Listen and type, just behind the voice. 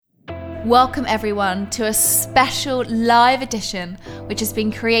Welcome everyone to a special live edition which has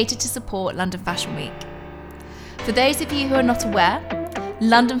been created to support London Fashion Week. For those of you who are not aware,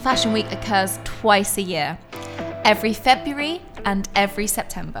 London Fashion Week occurs twice a year, every February and every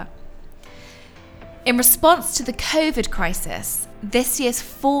September. In response to the COVID crisis, this year's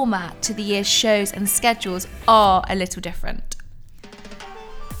format to the year's shows and schedules are a little different.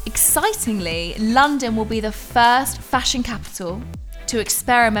 Excitingly, London will be the first fashion capital to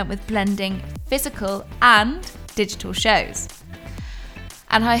experiment with blending physical and digital shows.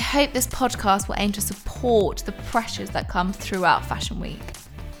 And I hope this podcast will aim to support the pressures that come throughout Fashion Week.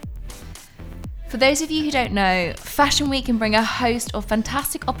 For those of you who don't know, Fashion Week can bring a host of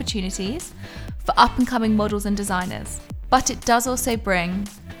fantastic opportunities for up-and-coming models and designers, but it does also bring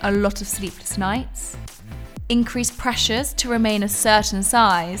a lot of sleepless nights, increased pressures to remain a certain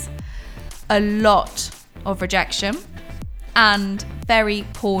size, a lot of rejection, and very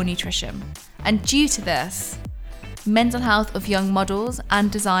poor nutrition. And due to this, mental health of young models and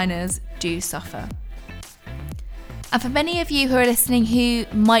designers do suffer. And for many of you who are listening who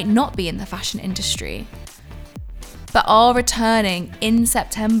might not be in the fashion industry, but are returning in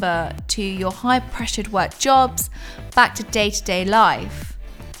September to your high-pressured work jobs, back to day-to-day life,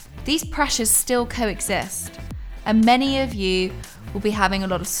 these pressures still coexist. And many of you will be having a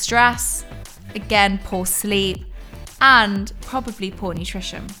lot of stress, again, poor sleep, and probably poor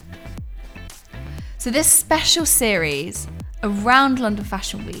nutrition. So this special series around London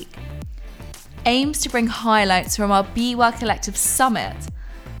Fashion Week aims to bring highlights from our Be Well Collective Summit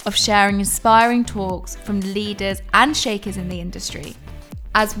of sharing inspiring talks from leaders and shakers in the industry,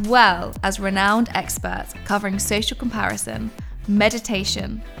 as well as renowned experts covering social comparison,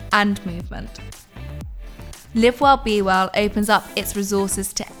 meditation, and movement. Live Well, Be Well opens up its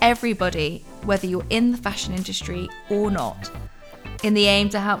resources to everybody, whether you're in the fashion industry or not, in the aim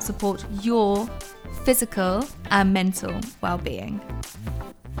to help support your physical and mental well-being.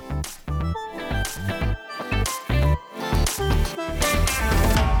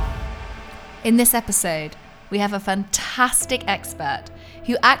 In this episode, we have a fantastic expert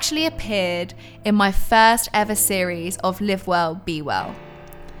who actually appeared in my first ever series of Live Well, Be Well.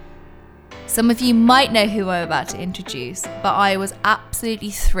 Some of you might know who I'm about to introduce, but I was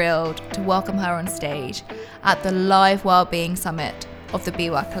absolutely thrilled to welcome her on stage at the Live Wellbeing Summit of the Be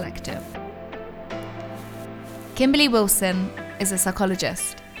Well Collective. Kimberly Wilson is a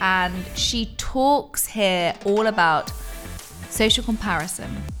psychologist, and she talks here all about social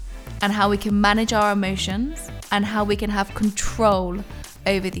comparison and how we can manage our emotions and how we can have control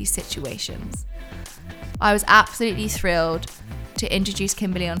over these situations. I was absolutely thrilled to introduce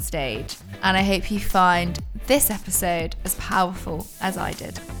Kimberly on stage, and I hope you find this episode as powerful as I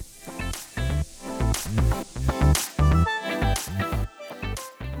did.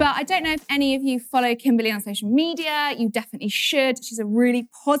 But I don't know if any of you follow Kimberly on social media. You definitely should. She's a really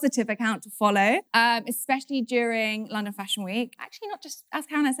positive account to follow, especially during London Fashion Week. Actually, not just, as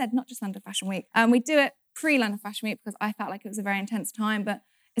Karen said, not just London Fashion Week. We do it pre-London Fashion Week because I felt like it was a very intense time, but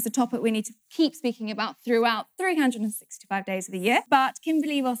it's a topic we need to keep speaking about throughout 365 days of the year. But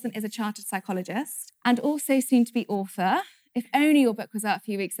Kimberly Wilson is a chartered psychologist and also soon-to-be author. If only your book was out a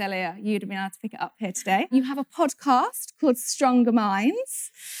few weeks earlier, you'd have been able to pick it up here today. You have a podcast called Stronger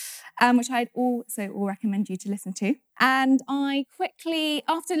Minds, which I'd also all recommend you to listen to. And I quickly,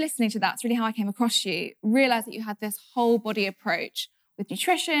 after listening to that, it's really how I came across you, realised that you had this whole body approach with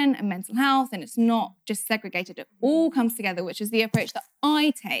nutrition and mental health, and it's not just segregated. It all comes together, which is the approach that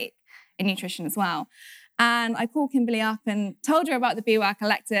I take in nutrition as well. And I called Kimberly up and told her about the Be Well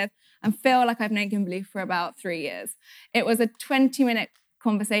Collective and feel like I've known Kimberly for about 3 years. It was a 20-minute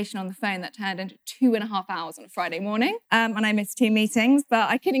conversation on the phone that turned into 2.5 hours on a Friday morning. And I missed 2 meetings, but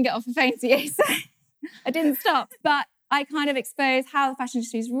I couldn't get off the phone to you, so I didn't stop. But I kind of exposed how the fashion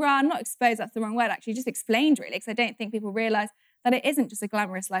industry is run. Not exposed, that's the wrong word, actually, just explained really, because I don't think people realise that it isn't just a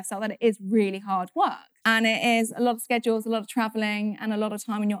glamorous lifestyle, that it is really hard work. And it is a lot of schedules, a lot of travelling, and a lot of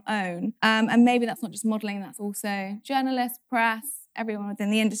time on your own. And maybe that's not just modelling, that's also journalists, press, everyone within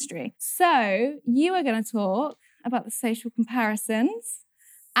the industry. So you are going to talk about the social comparisons.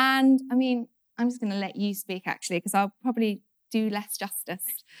 And I mean, I'm just going to let you speak actually, because I'll probably do less justice.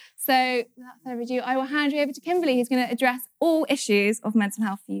 So without further ado, I will hand you over to Kimberly, who's going to address all issues of mental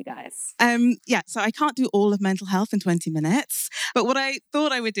health for you guys. So I can't do all of mental health in 20 minutes. But what I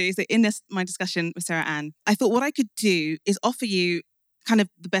thought I would do is that in my discussion with Sarah Ann, I thought what I could do is offer you kind of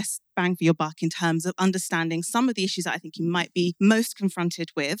the best bang for your buck in terms of understanding some of the issues that I think you might be most confronted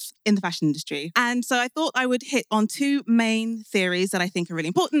with in the fashion industry. And so I thought I would hit on two main theories that I think are really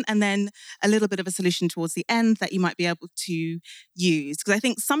important, and then a little bit of a solution towards the end that you might be able to use. Because I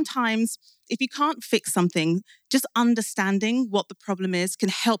think sometimes if you can't fix something, just understanding what the problem is can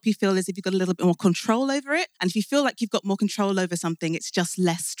help you feel as if you've got a little bit more control over it. And if you feel like you've got more control over something, it's just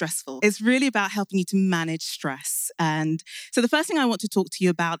less stressful. It's really about helping you to manage stress. And so the first thing I want to talk to you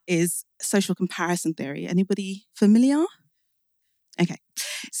about is social comparison theory. Anybody familiar? Okay.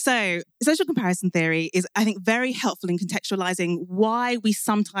 So social comparison theory is, I think, very helpful in contextualizing why we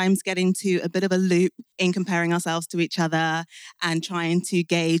sometimes get into a bit of a loop in comparing ourselves to each other and trying to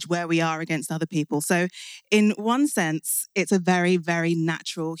gauge where we are against other people. So in one sense, it's a very, very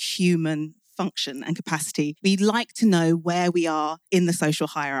natural human function and capacity. We like to know where we are in the social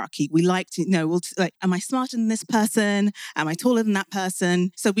hierarchy. We like to know, am I smarter than this person? Am I taller than that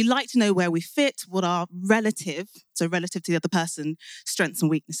person? So we like to know where we fit, what our relative to the other person, strengths and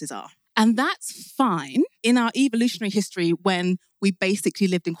weaknesses are. And that's fine in our evolutionary history when we basically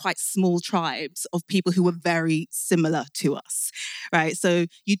lived in quite small tribes of people who were very similar to us, right? So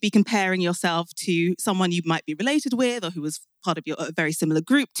you'd be comparing yourself to someone you might be related with or who was part of a very similar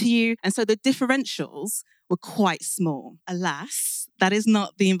group to you. And so the differentials were quite small. Alas, that is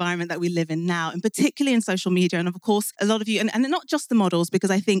not the environment that we live in now, and particularly in social media. And of course, a lot of you, and not just the models,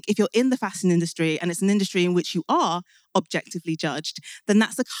 because I think if you're in the fashion industry and it's an industry in which you are objectively judged, then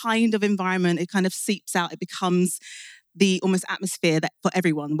that's the kind of environment, it kind of seeps out, it becomes the almost atmosphere that for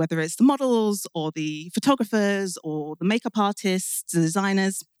everyone, whether it's the models or the photographers or the makeup artists, the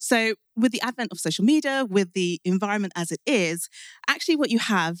designers. So with the advent of social media, with the environment as it is, actually what you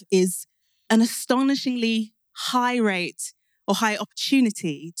have is an astonishingly high rate or high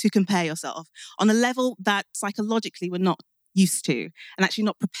opportunity to compare yourself on a level that psychologically we're not used to and actually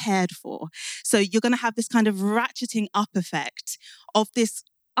not prepared for. So you're going to have this kind of ratcheting up effect of this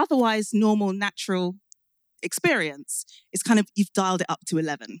otherwise normal, natural experience. It's kind of, you've dialed it up to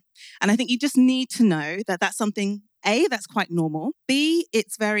 11. And I think you just need to know that that's something, A, that's quite normal. B,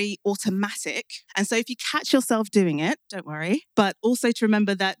 it's very automatic. And so if you catch yourself doing it, don't worry. But also to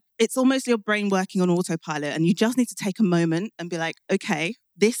remember that it's almost your brain working on autopilot, and you just need to take a moment and be like, okay,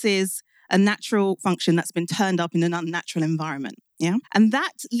 this is a natural function that's been turned up in an unnatural environment. Yeah. And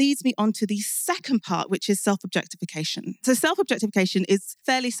that leads me on to the second part, which is self-objectification. So self-objectification is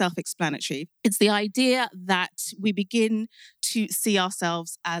fairly self-explanatory. It's the idea that we begin to see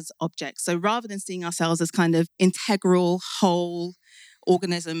ourselves as objects. So rather than seeing ourselves as kind of integral, whole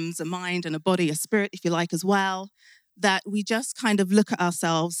organisms, a mind and a body, a spirit, if you like, as well, that we just kind of look at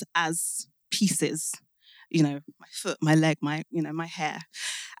ourselves as pieces, my foot, my leg, my hair.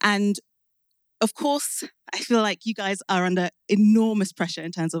 And of course, I feel like you guys are under enormous pressure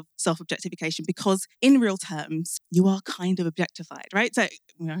in terms of self-objectification because in real terms, you are kind of objectified, right? So, I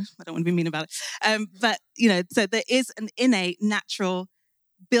don't want to be mean about it. But, so there is an innate, natural,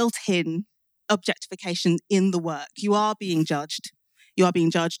 built-in objectification in the work. You are being judged. You are being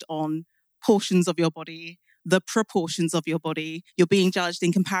judged on portions of your body, the proportions of your body. You're being judged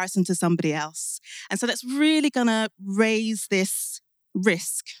in comparison to somebody else. And so that's really going to raise this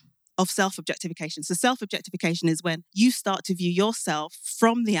risk of self-objectification. So self-objectification is when you start to view yourself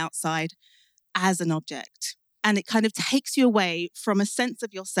from the outside as an object. And it kind of takes you away from a sense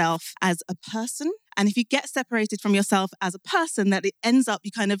of yourself as a person. And if you get separated from yourself as a person, that it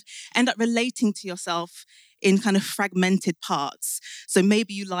you kind of end up relating to yourself in kind of fragmented parts. So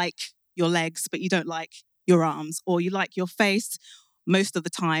maybe you like your legs, but you don't like your arms, or you like your face most of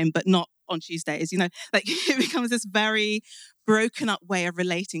the time, but not on Tuesdays, it becomes this very broken up way of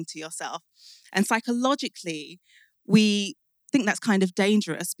relating to yourself. And psychologically, we think that's kind of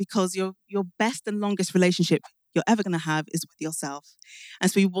dangerous because your best and longest relationship you're ever going to have is with yourself.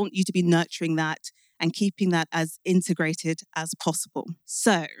 And so we want you to be nurturing that and keeping that as integrated as possible.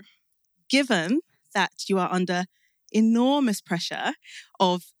 So given that you are under enormous pressure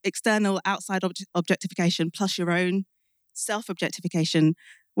of external outside objectification plus your own self-objectification,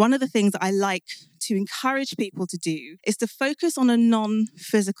 one of the things that I like to encourage people to do is to focus on a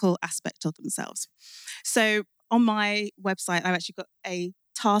non-physical aspect of themselves. So on my website, I've actually got a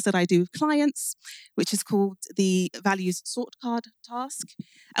task that I do with clients, which is called the Values Sort Card task.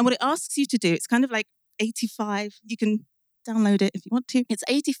 And what it asks you to do, it's kind of like 85, you can download it if you want to. It's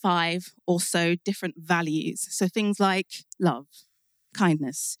 85 or so different values. So things like love,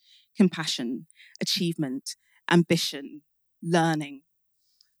 kindness, compassion, achievement, ambition, learning,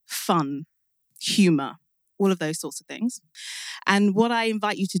 fun, humor, all of those sorts of things. And what I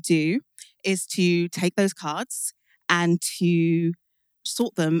invite you to do is to take those cards and to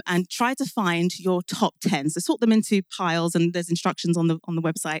sort them and try to find your top 10. So sort them into piles, and there's instructions on the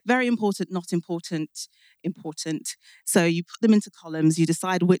website. Very important, not important, important. So you put them into columns, you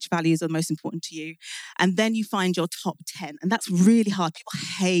decide which values are most important to you, and then you find your top 10. And that's really hard. People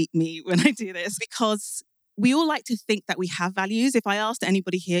hate me when I do this because we all like to think that we have values. If I asked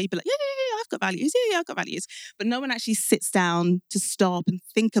anybody here, you'd be like, yeah, I've got values. Yeah, I've got values. But no one actually sits down to stop and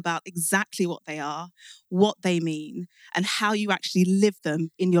think about exactly what they are, what they mean, and how you actually live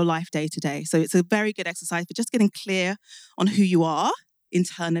them in your life day to day. So it's a very good exercise for just getting clear on who you are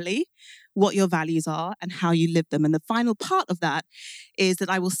internally, what your values are, and how you live them. And the final part of that is that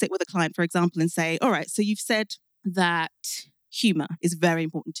I will sit with a client, for example, and say, all right, so you've said that humor is very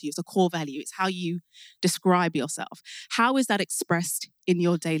important to you. It's a core value. It's how you describe yourself. How is that expressed in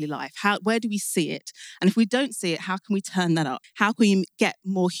your daily life? Where do we see it? And if we don't see it, how can we turn that up? How can we get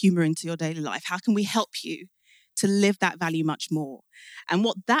more humor into your daily life? How can we help you to live that value much more? And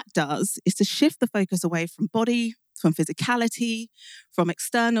what that does is to shift the focus away from body, from physicality, from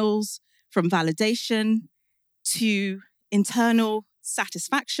externals, from validation to internal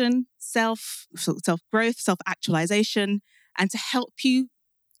satisfaction, self-growth, self-actualization, and to help you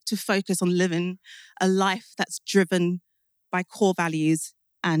to focus on living a life that's driven by core values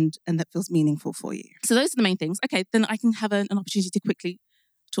and that feels meaningful for you. So those are the main things. Okay, then I can have an opportunity to quickly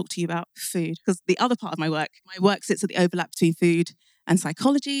talk to you about food, because the other part of my work sits at the overlap between food and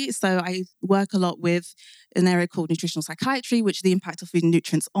psychology. So I work a lot with an area called nutritional psychiatry, which is the impact of food and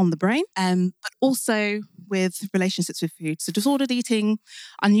nutrients on the brain, but also with relationships with food. So disordered eating,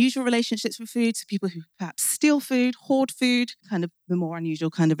 unusual relationships with food, so people who perhaps steal food, hoard food, kind of the more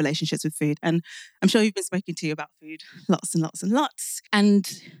unusual kind of relationships with food. And I'm sure you've been speaking to you about food lots and lots and lots.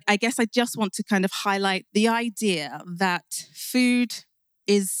 And I guess I just want to kind of highlight the idea that food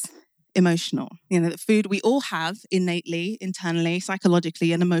is emotional. You know, that food, we all have innately, internally,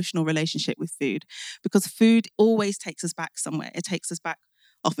 psychologically, an emotional relationship with food, because food always takes us back somewhere. It takes us back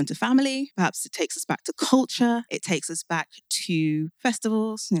often to family, perhaps it takes us back to culture, it takes us back to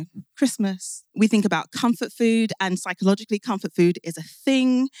festivals, Christmas. We think about comfort food, and psychologically, comfort food is a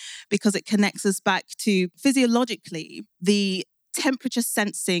thing because it connects us back to physiologically the temperature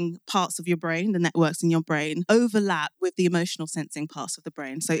sensing parts of your brain, the networks in your brain, overlap with the emotional sensing parts of the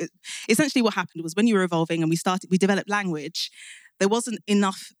brain. So essentially what happened was when you were evolving and we developed language, there wasn't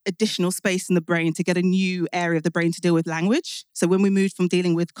enough additional space in the brain to get a new area of the brain to deal with language. So when we moved from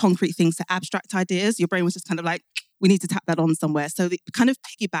dealing with concrete things to abstract ideas, your brain was just kind of like, we need to tap that on somewhere. So it kind of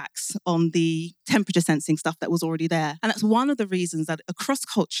piggybacks on the temperature sensing stuff that was already there. And that's one of the reasons that across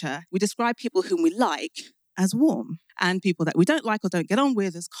culture, we describe people whom we like as warm and people that we don't like or don't get on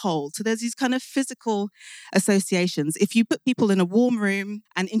with as cold. So there's these kind of physical associations. If you put people in a warm room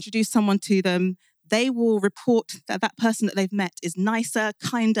and introduce someone to them, they will report that that person that they've met is nicer,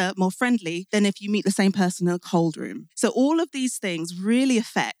 kinder, more friendly than if you meet the same person in a cold room. So all of these things really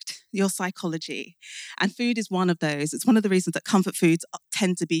affect your psychology. And food is one of those. It's one of the reasons that comfort foods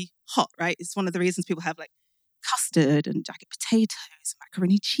tend to be hot, right? It's one of the reasons people have like custard and jacket potatoes,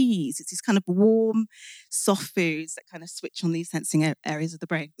 macaroni cheese. It's these kind of warm, soft foods that kind of switch on these sensing areas of the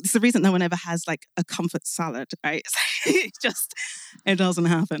brain. It's the reason no one ever has like a comfort salad, right? It doesn't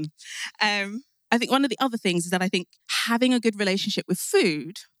happen. I think one of the other things is that I think having a good relationship with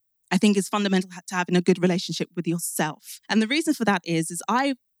food, I think is fundamental to having a good relationship with yourself. And the reason for that is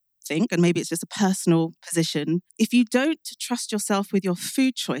I think, and maybe it's just a personal position, if you don't trust yourself with your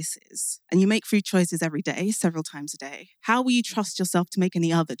food choices, and you make food choices every day, several times a day, how will you trust yourself to make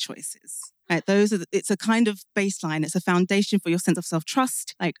any other choices? Right? It's a kind of baseline. It's a foundation for your sense of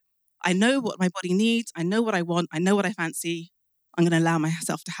self-trust. Like, I know what my body needs. I know what I want. I know what I fancy. I'm going to allow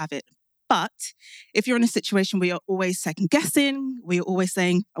myself to have it. But if you're in a situation where you're always second guessing, where you're always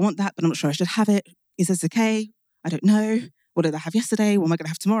saying, I want that, but I'm not sure I should have it. Is this okay? I don't know. What did I have yesterday? What am I going to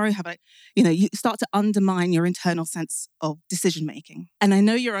have tomorrow? You start to undermine your internal sense of decision-making. And I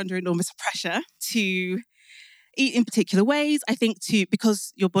know you're under enormous pressure to eat in particular ways, I think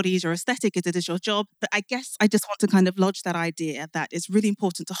because your body is your aesthetic, it is your job. But I guess I just want to kind of lodge that idea that it's really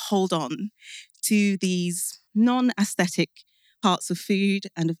important to hold on to these non-aesthetic parts of food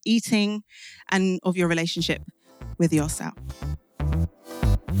and of eating and of your relationship with yourself.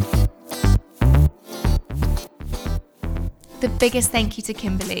 The biggest thank you to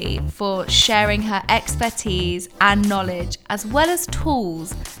Kimberly for sharing her expertise and knowledge, as well as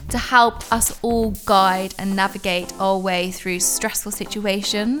tools to help us all guide and navigate our way through stressful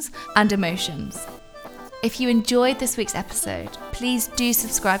situations and emotions. If you enjoyed this week's episode, please do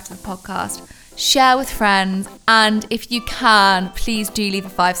subscribe to the podcast, share with friends, and if you can, please do leave a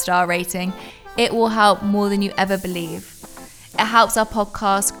 5-star rating. It will help more than you ever believe. It helps our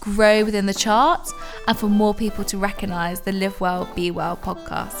podcast grow within the charts and for more people to recognise the Live Well, Be Well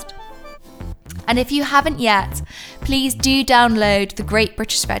podcast. And if you haven't yet, please do download the Great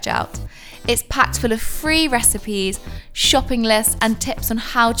British Veg Out. It's packed full of free recipes, shopping lists and tips on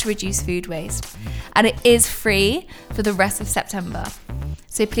how to reduce food waste. And it is free for the rest of September.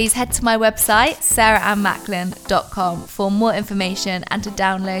 So please head to my website, sarahannmacklin.com, for more information and to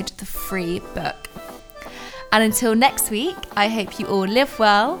download the free book. And until next week, I hope you all live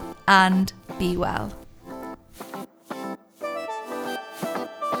well and be well.